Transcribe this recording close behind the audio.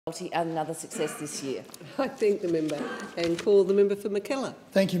and another success this year. I thank the member and call the member for McKellar.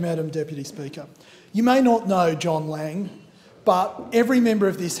 Thank you, Madam Deputy Speaker. You may not know John Lang, but every member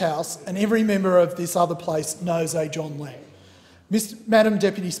of this House and every member of this other place knows a John Lang. Madam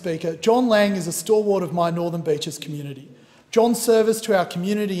Deputy Speaker, John Lang is a stalwart of my Northern Beaches community. John's service to our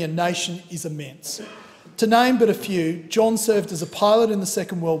community and nation is immense. To name but a few, John served as a pilot in the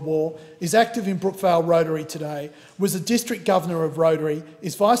Second World War, is active in Brookvale Rotary today, was a District Governor of Rotary,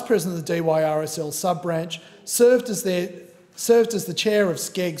 is Vice President of the DYRSL sub-branch, served as the Chair of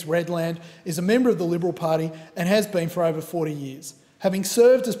Skeggs Redland, is a member of the Liberal Party and has been for over 40 years, having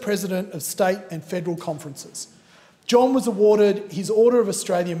served as President of State and Federal Conferences. John was awarded his Order of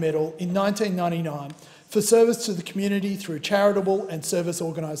Australia Medal in 1999 for service to the community through charitable and service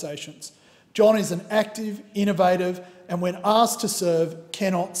organisations. John is an active, innovative and when asked to serve,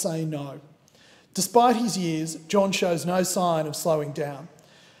 cannot say no. Despite his years, John shows no sign of slowing down.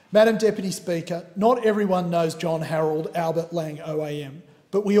 Madam Deputy Speaker, not everyone knows John Harold Albert Lang OAM,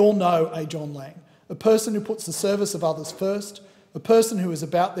 but we all know a John Lang, a person who puts the service of others first, a person who is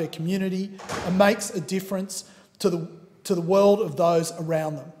about their community and makes a difference to the world of those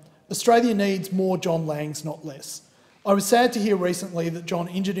around them. Australia needs more John Langs, not less. I was sad to hear recently that John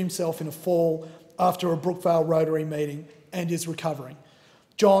injured himself in a fall after a Brookvale Rotary meeting and is recovering.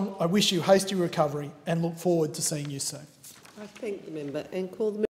 John, I wish you hasty recovery and look forward to seeing you soon. I thank the member and call the